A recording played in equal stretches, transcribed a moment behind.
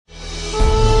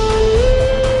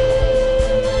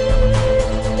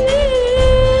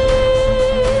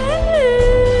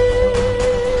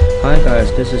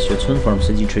this is Yutun from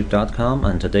cgtrick.com,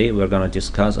 and today we're going to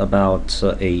discuss about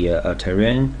a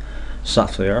terrain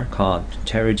software called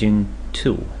terragen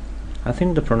 2. I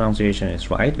think the pronunciation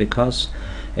is right because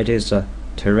it is a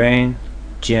terrain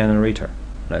generator.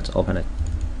 Let's open it.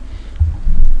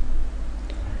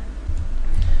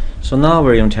 So now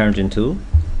we're in terragen 2,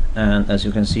 and as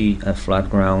you can see, a flat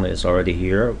ground is already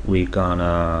here. We're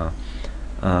gonna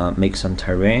make some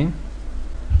terrain.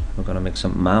 We're gonna make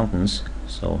some mountains.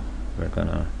 So we're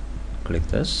gonna click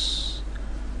this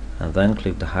and then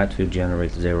click the height field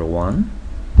generate 01,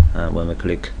 and when we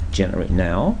click generate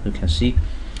now, you can see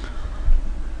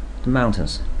the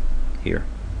mountains here.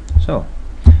 So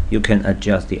you can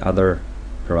adjust the other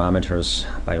parameters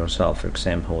by yourself, for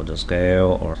example the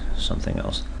scale or something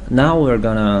else. Now we're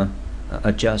gonna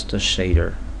adjust the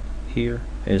shader. Here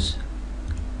is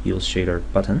use shader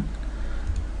button,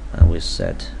 and we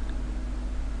set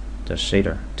the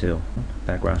shader to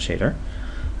background shader,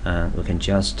 and we can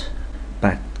adjust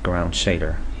background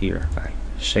shader here by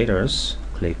shaders,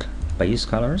 click base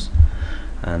colors,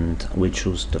 and we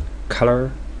choose the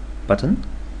color button,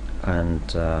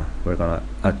 and we're gonna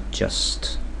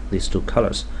adjust these two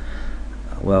colors.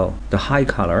 Well, the high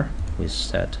color we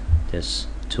set this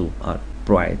to a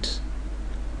bright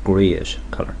grayish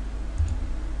color,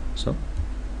 so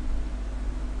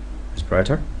it's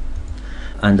brighter,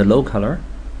 and the low color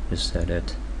we set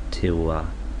it to a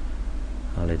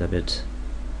little bit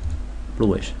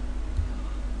bluish.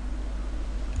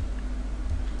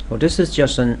 Well, this is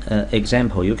just an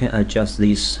example. You can adjust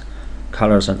these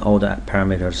colors and all the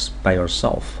parameters by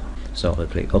yourself. So we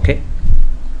click OK.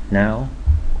 Now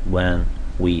when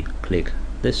we click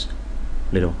this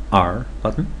little R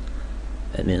button,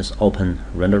 it means open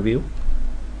render view.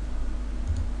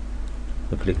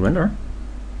 We click render,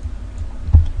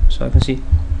 so I can see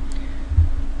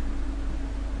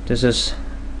this is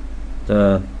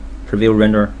the preview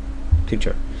render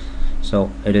picture.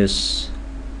 So it is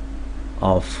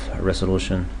of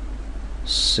resolution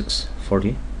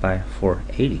 640 by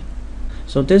 480.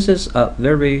 So this is a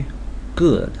very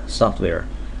good software,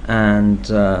 and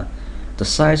the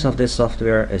size of this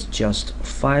software is just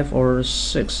 5 or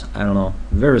 6, I don't know,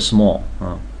 very small.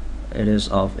 It is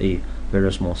of a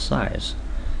very small size,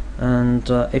 and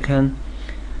it can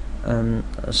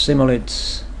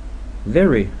simulate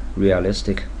very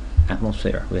realistic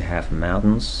atmosphere. We have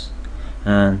mountains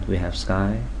and we have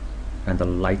sky, and the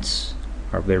lights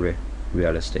are very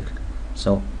realistic.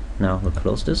 So now we'll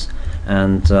close this,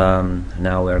 and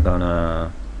now we're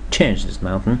gonna change this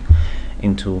mountain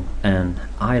into an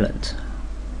island.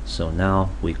 So now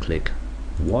we click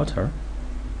water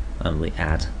and we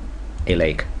add a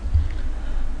lake.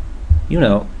 You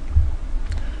know,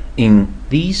 in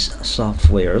these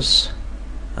softwares,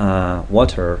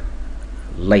 water,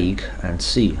 lake and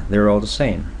sea, they're all the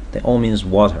same. They all means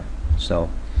water. So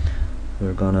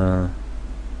we're gonna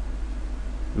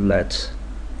let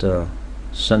the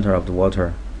center of the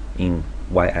water in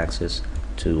y-axis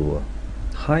to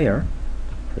higher.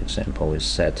 For example, we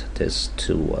set this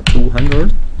to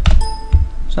 200.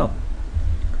 So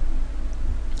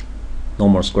no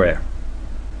more square.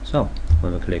 So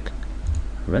when we click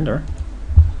render,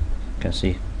 you can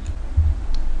see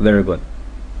very good.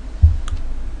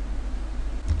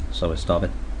 So we stop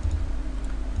it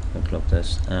and close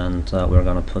this, and we're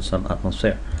gonna put some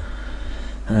atmosphere.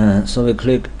 So we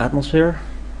click atmosphere.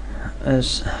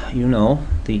 As you know,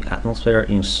 the atmosphere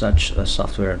in such a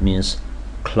software means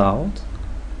cloud.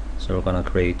 So we're gonna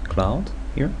create cloud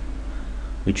here.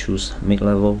 We choose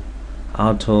mid-level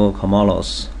auto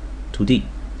cumulus 2D.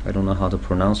 I don't know how to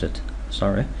pronounce it,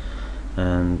 sorry.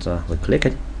 And we click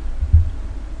it.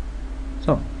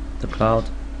 So the cloud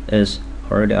is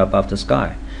already above the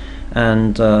sky,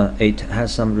 and it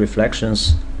has some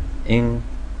reflections in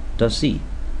the sea.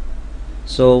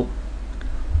 So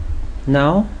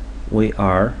now we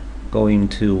are going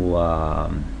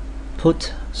to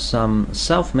put some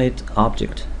self-made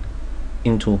object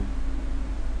into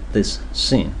this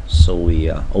scene. So we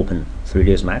open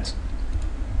 3ds Max.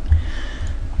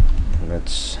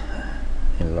 Let's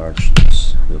enlarge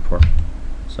this viewport.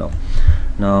 So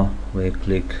now we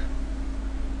click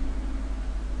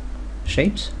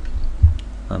shapes,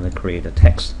 and we create a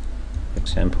text. For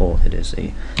example, it is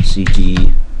a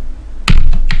CG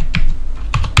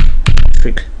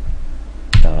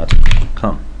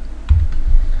trick.com,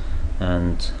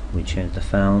 and we change the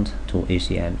font to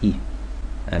ACME,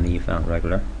 ME font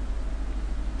regular.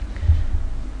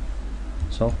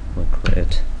 So we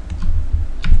create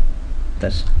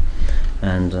this,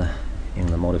 and in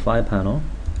the modify panel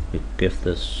we give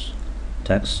this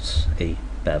text a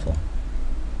bevel,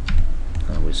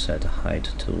 and we set the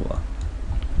height to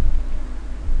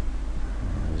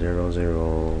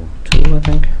 002, I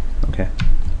think. Okay,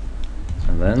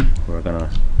 and then we're gonna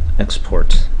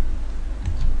export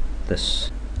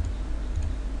this.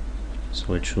 So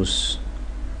we choose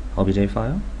obj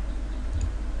file,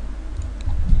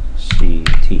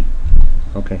 CT.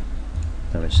 Okay,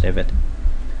 then we save it.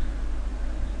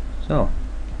 So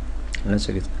let's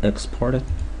export it.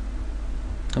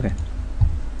 Okay,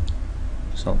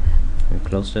 so we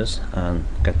close this and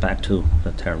get back to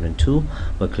the terragen tool.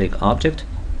 We'll click Object,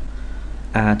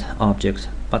 Add Object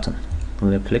button.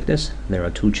 When we click this, there are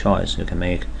two choices you can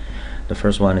make. The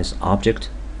first one is Object,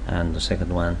 and the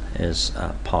second one is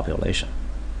Population.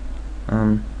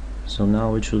 So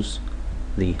now we choose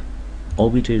the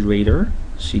obj radar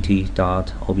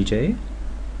ct.obj.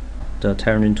 The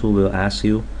terragen tool will ask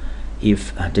you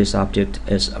if this object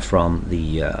is from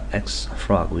the X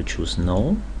frog. We choose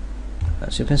No.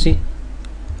 As you can see,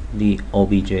 the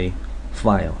obj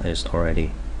file is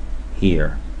already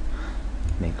here.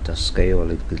 Make the scale a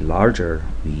little bit larger.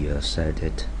 We set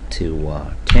it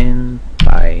to 10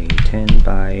 by 10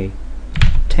 by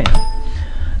 10,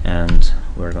 and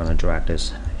we're gonna drag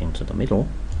this into the middle,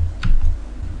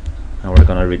 and we're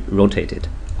gonna rotate it.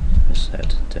 We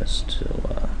set this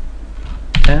to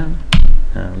 10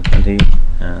 and 20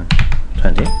 and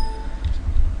 20,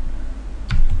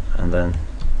 and then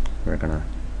we're gonna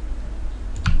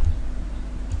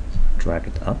drag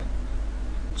it up.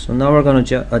 So now we're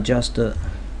gonna adjust the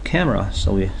camera.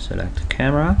 So we select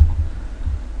camera,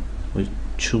 we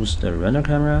choose the render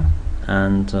camera,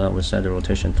 and we set the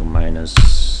rotation to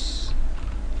minus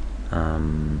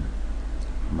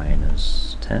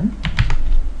 10,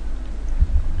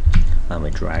 and we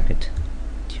drag it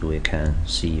till we can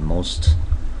see most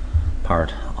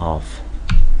part of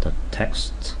the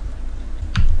text.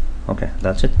 Okay,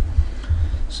 that's it.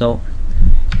 So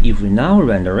if we now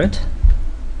render it,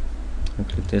 we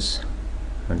click this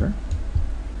render.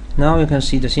 Now you can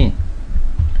see the scene.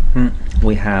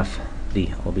 We have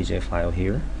the obj file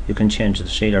here. You can change the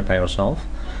shader by yourself,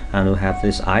 and we have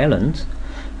this island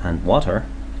and water.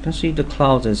 You can see the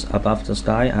cloud is above the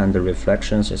sky and the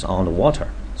reflections is on the water.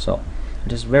 So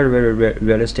it is very, very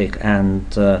realistic, and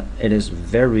it is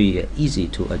very easy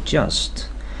to adjust.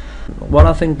 Well,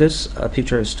 I think this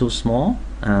picture is too small,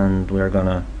 and we're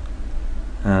gonna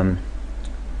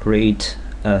create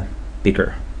a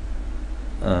bigger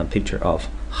picture of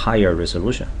higher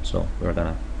resolution. So we're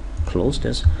gonna close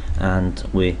this, and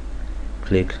we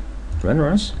click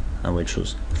renderers, and we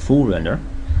choose full render,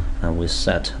 and we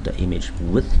set the image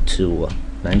width to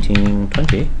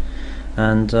 1920,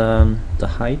 and the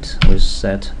height we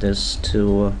set this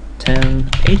to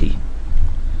 1080.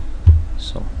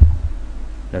 So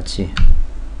let's see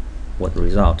what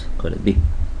result could it be.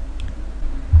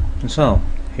 So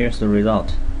here's the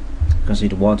result. You can see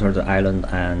the water, the island,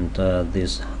 and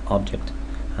this object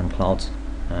and clouds,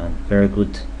 and very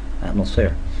good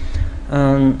atmosphere.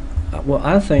 Well,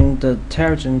 I think the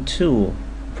terragen tool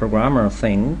programmer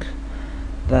think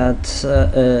that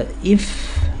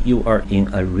if you are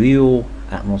in a real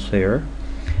atmosphere,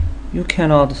 you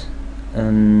cannot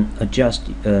adjust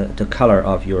the color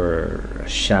of your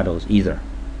shadows either.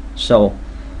 So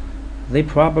they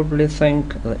probably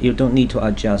think that you don't need to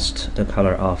adjust the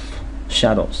color of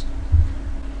shadows.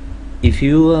 If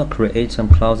you create some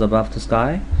clouds above the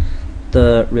sky,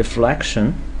 the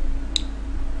reflection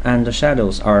and the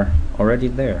shadows are already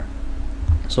there.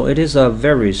 So it is a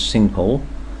very simple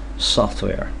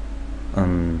software.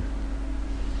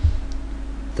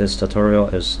 This tutorial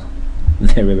is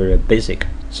very, very basic.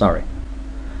 Sorry.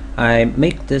 I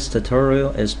make this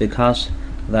tutorial is because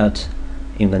that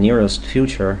in the nearest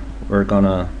future we're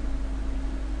gonna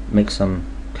make some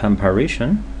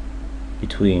comparison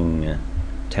between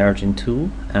terragen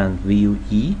tool and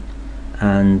VUE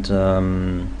and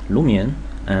Lumion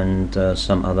and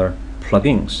some other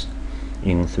plugins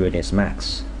in 3ds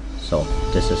Max. So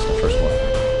this is the first one.